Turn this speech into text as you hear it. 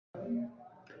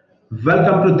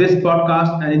Welcome to this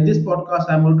podcast, and in this podcast,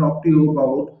 I'm going to talk to you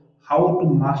about how to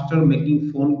master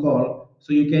making phone call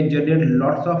so you can generate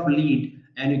lots of lead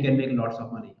and you can make lots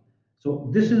of money. So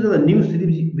this is a new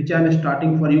series which I'm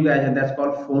starting for you guys, and that's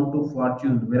called Phone to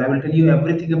Fortune, where I will tell you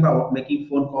everything about making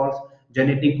phone calls,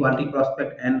 generating quality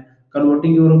prospect, and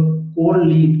converting your cold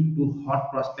lead to hot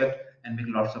prospect and make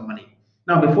lots of money.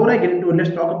 Now, before I get into it, let's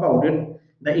talk about it.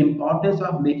 The importance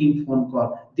of making phone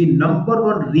call. The number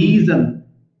one reason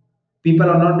people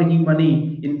are not making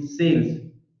money in sales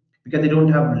because they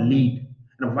don't have lead.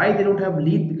 And why they don't have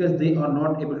lead? Because they are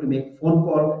not able to make phone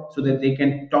call so that they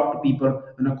can talk to people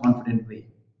in a confident way.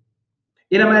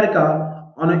 In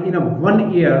America, in a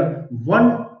 1 year,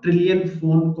 1 trillion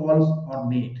phone calls are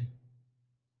made.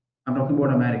 I'm talking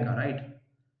about America, right?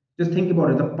 Just think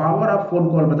about it, the power of phone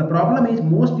call. But the problem is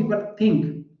most people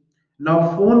think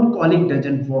now phone calling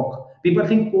doesn't work. People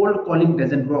think cold calling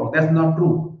doesn't work. That's not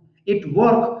true. It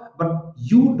works, but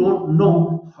you don't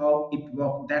know how it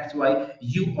works. That's why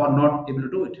you are not able to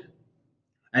do it.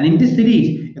 And in this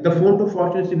series, in the Phone to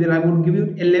Fortune series, I'm going to give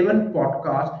you 11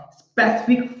 podcasts,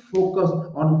 specific focus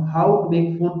on how to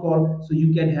make phone call so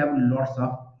you can have lots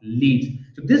of leads.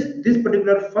 So this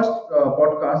particular first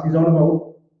podcast is all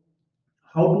about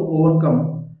how to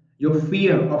overcome your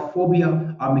fear or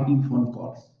phobia of making phone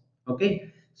calls.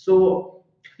 Okay, so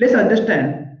let's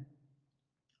understand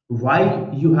why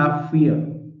you have fear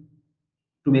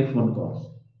to make phone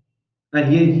calls.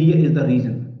 And here is the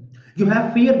reason. You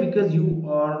have fear because you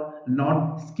are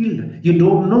not skilled. You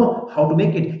don't know how to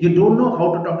make it. You don't know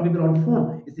how to talk to people on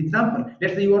phone. It's example,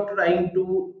 let's say you are trying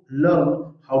to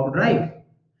learn how to drive.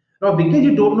 Now, because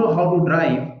you don't know how to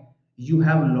drive, you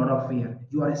have a lot of fear.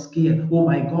 You are scared. Oh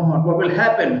my God, what will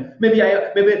happen? Maybe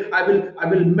I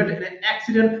will meet in an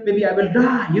accident. Maybe I will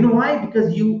die. You know why?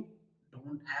 Because you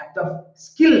don't have the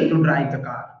skill to drive the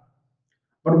car.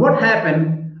 But what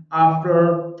happened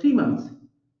after 3 months?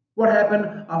 What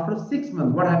happened after 6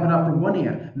 months? What happened after 1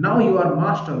 year? Now you are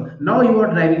master. Now you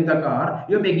are driving the car.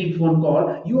 You are making phone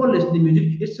call. You are listening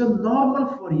music. It's so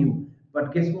normal for you.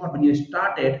 But guess what? When you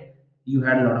started, you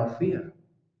had a lot of fear.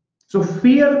 So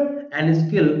fear and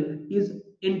skill is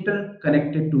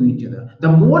interconnected to each other.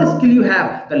 The more skill you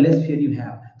have, the less fear you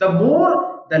have.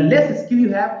 The less skill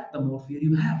you have, the more fear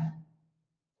you have.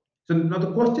 So now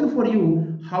the question for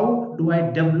you, how do I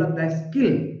develop that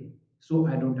skill so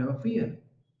I don't have a fear?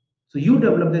 So you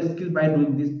develop the skill by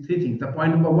doing these three things. The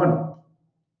point number one,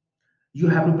 you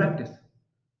have to practice.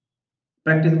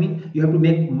 Practice means you have to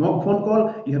make mock phone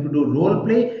call, you have to do role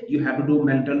play, you have to do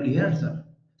mental rehearsal.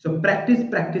 So practice,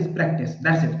 practice, practice.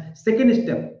 That's it. Second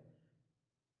step,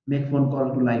 make phone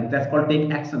call to life. That's called take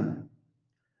action.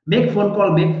 Make phone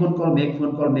call, make phone call, make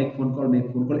phone call, make phone call,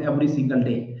 make phone call every single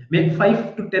day. Make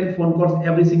 5 to 10 phone calls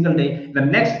every single day. The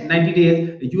next 90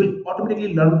 days, you will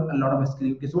automatically learn a lot of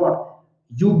skills. Guess what?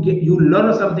 You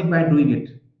learn something by doing it.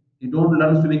 You don't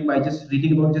learn swimming by just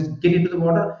reading about it. Just get into the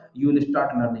water, you will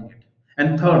start learning it.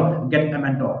 And third, get a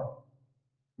mentor.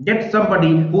 Get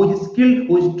somebody who is skilled,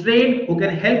 who is trained, who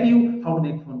can help you how to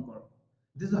make phone call.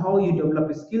 This is how you develop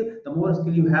a skill. The more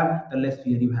skill you have, the less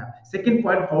fear you have. Second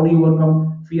point, how do you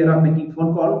overcome fear of making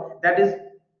phone call? That is,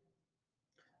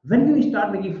 when you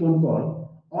start making phone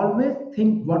call, always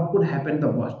think what could happen the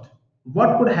worst.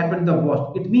 What could happen the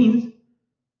worst? It means,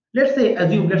 let's say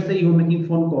you're making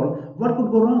phone call. What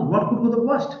could go wrong? What could go the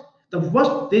worst? The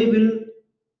worst, they will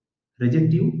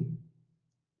reject you.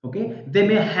 Okay, they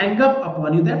may hang up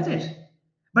upon you, that's it.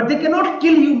 But they cannot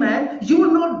kill you, man. You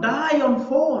will not die on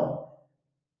phone.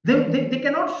 They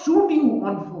cannot shoot you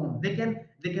on phone. They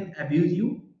can abuse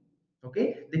you.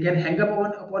 Okay, they can hang up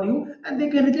upon you and they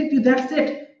can reject you, that's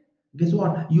it. Guess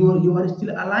what? You are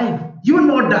still alive. You will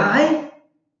not die.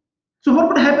 So what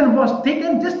would happen was they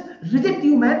can just reject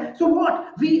you, man. So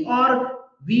what? We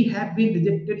have been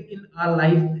rejected in our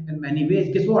life in many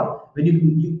ways. Guess what? When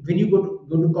you go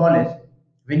to college,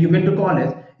 when you went to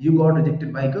college, you got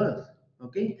rejected by girls.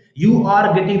 Okay, you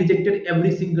are getting rejected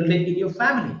every single day in your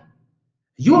family.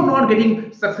 You're not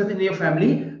getting success in your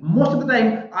family. Most of the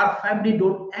time, our family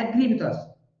don't agree with us.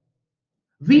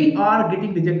 We are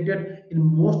getting rejected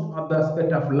in most of the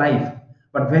aspect of life.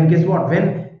 But when guess what?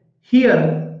 When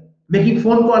here making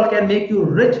phone call can make you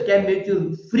rich, can make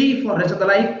you free for rest of the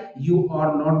life, you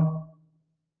are not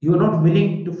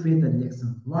willing to face the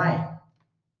rejection. Why?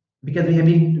 Because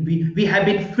we have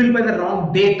been filled by the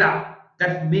wrong data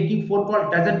that making phone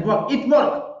call doesn't work. It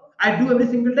work. I do every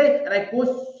single day and I coach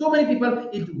so many people.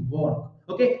 It work.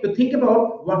 Okay, so think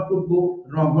about what could go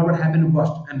wrong, what would happen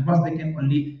worst, and worst they can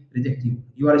only reject you.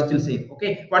 You are still safe.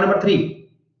 Okay, point number three,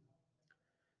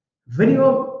 when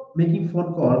you're making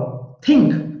phone call,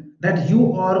 think that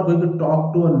you are going to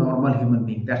talk to a normal human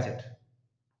being. That's it.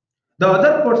 The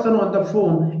other person on the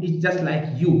phone is just like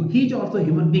you. He's also a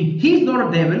human being. He's not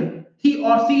a devil. He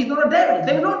or she is not a devil.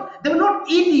 They will not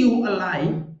eat you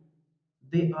alive.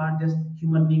 They are just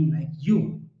human being like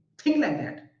you. Think like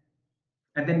that.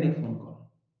 And then make phone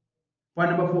call.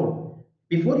 Point number four.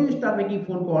 Before you start making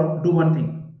phone call, do one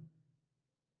thing.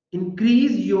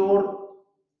 Increase your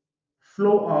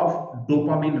flow of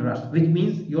dopamine rush, which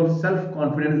means your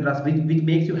self-confidence rush, which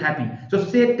makes you happy. So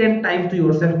say 10 times to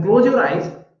yourself, close your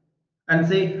eyes and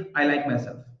say, I like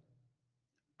myself.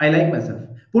 I like myself.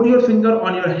 Put your finger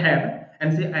on your head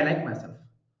and say, I like myself.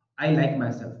 I like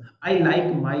myself. I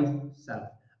like myself.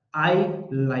 I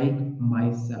like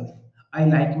myself. I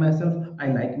like myself. I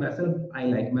like myself. I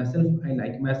like myself. I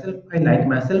like myself. I like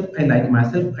myself. I like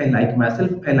myself. I like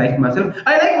myself. I like myself.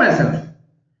 I like myself.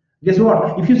 Guess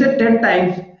what? If you say 10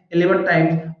 times, 11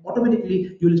 times,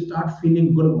 automatically you will start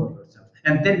feeling good about yourself.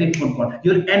 And then make phone call.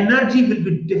 Your energy will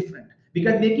be different.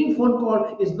 Because making phone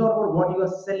call is not about what you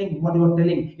are selling, what you are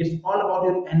telling. It's all about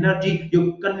your energy,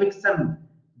 your conviction.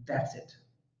 That's it.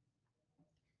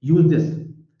 Use this.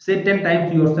 Say 10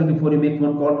 times to yourself before you make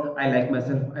phone call. I like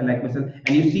myself, I like myself.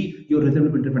 And you see your result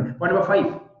will be different. Point number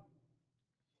five.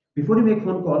 Before you make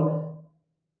phone call,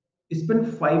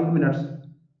 spend 5 minutes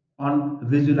on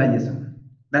visualization.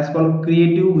 That's called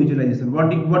creative visualization.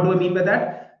 What do I mean by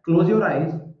that? Close your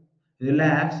eyes,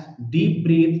 relax, deep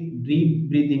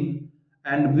breathing,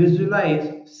 and visualize,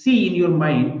 see in your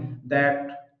mind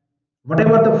that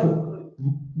whatever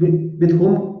with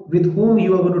whom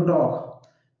you are going to talk,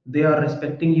 they are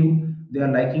respecting you, they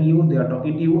are liking you, they are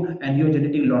talking to you, and you are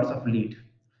generating lots of lead.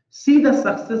 See the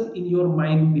success in your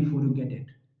mind before you get it.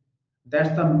 That's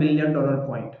the $1 million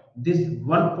point. This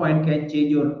one point can change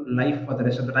your life for the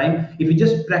rest of the time. If you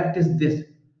just practice this,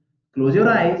 close your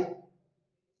eyes,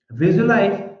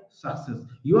 visualize success.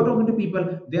 You are talking to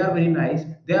people, they are very nice,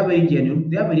 they are very genuine,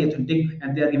 they are very authentic,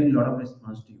 and they are giving a lot of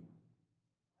response to you.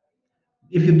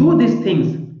 If you do these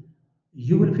things,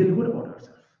 you will feel good about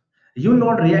yourself. You will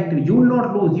not react, you will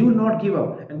not lose, you will not give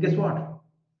up. And guess what?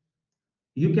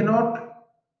 You cannot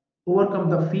overcome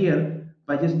the fear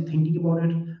by just thinking about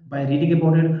it, by reading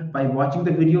about it, by watching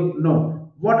the video.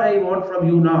 No. What I want from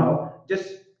you now,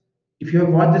 just if you have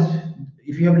watched this,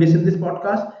 if you have listened to this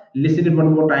podcast, listen it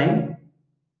one more time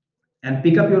and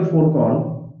pick up your phone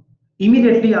call.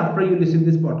 Immediately after you listen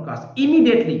to this podcast,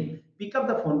 immediately pick up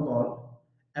the phone call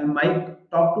and might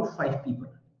talk to 5 people.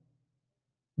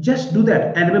 Just do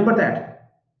that and remember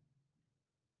that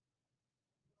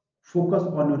focus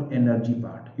on your energy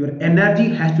part. Your energy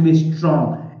has to be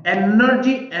strong.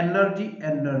 Energy.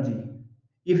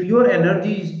 If your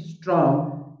energy is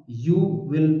strong, you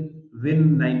will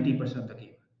win 90% of the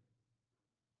game.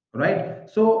 Right?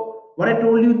 So, what I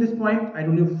told you in this point, I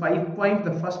told you 5 points.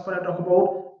 The first point I talk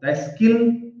about the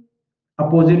skill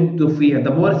opposite to fear.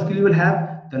 The more skill you will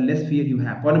have, the less fear you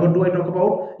have. Point number two, I talk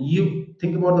about you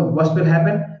think about the worst will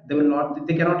happen,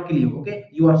 they cannot kill you. Okay,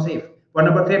 you are safe. Point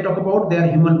number three, I talk about they are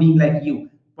human being like you.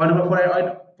 Point number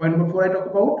four, I talk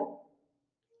about.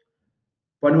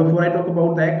 Point number four, I talk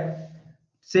about that.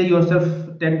 Say yourself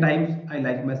 10 times. I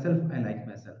like myself. I like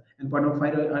myself. And point number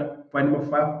five,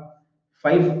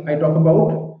 I talk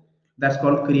about. That's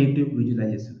called creative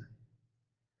visualization.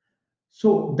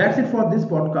 So that's it for this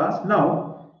podcast.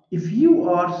 Now, if you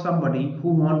are somebody who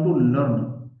want to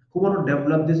learn, who want to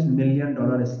develop this $1 million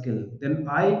skill, then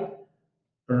I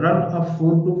run a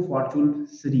phone to fortune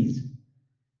series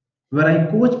where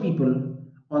I coach people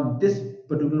on this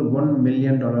particular $1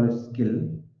 million skill.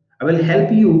 I will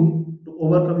help you to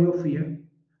overcome your fear,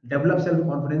 develop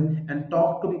self-confidence, and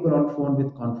talk to people on phone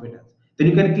with confidence. Then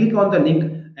you can click on the link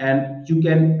and you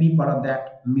can be part of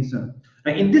that mission.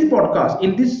 Now, in this podcast,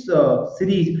 in this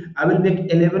series, I will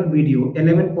make 11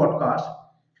 podcasts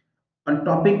on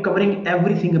topic covering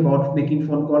everything about making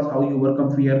phone calls, how you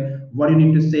overcome fear, what you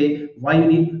need to say, why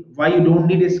you don't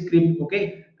need a script,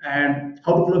 okay, and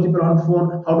how to close people on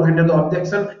phone, how to handle the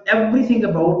objection, everything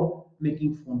about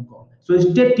making phone call. So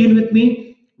stay tuned with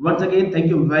me. Once again, thank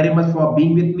you very much for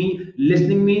being with me,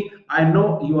 listening me. I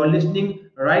know you are listening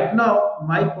right now.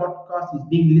 My podcast is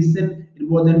being listened in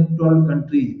more than 12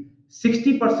 countries.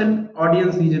 60%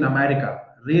 audience is in America.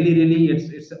 Really,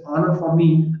 it's an honor for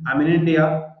me. I'm in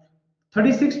India.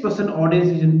 36% audience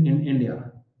is in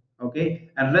India, okay,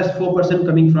 and rest 4%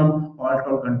 coming from all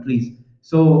 12 countries.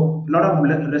 So a lot of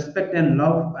respect and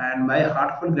love and my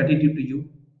heartfelt gratitude to you,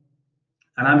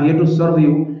 and I'm here to serve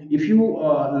you. If you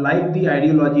like the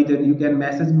ideology, then you can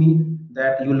message me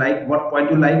that you like what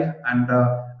point you like, and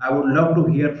I would love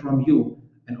to hear from you.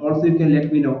 And also, you can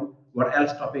let me know what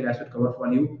else topic I should cover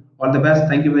for you. All the best.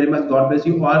 Thank you very much. God bless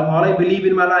you. All I believe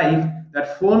in my life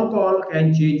that phone call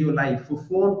can change your life. For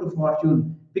phone to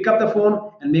fortune. Pick up the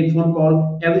phone and make phone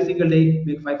call every single day.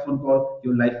 Make 5 phone call.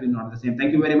 Your life will not be the same.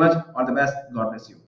 Thank you very much. All the best. God bless you.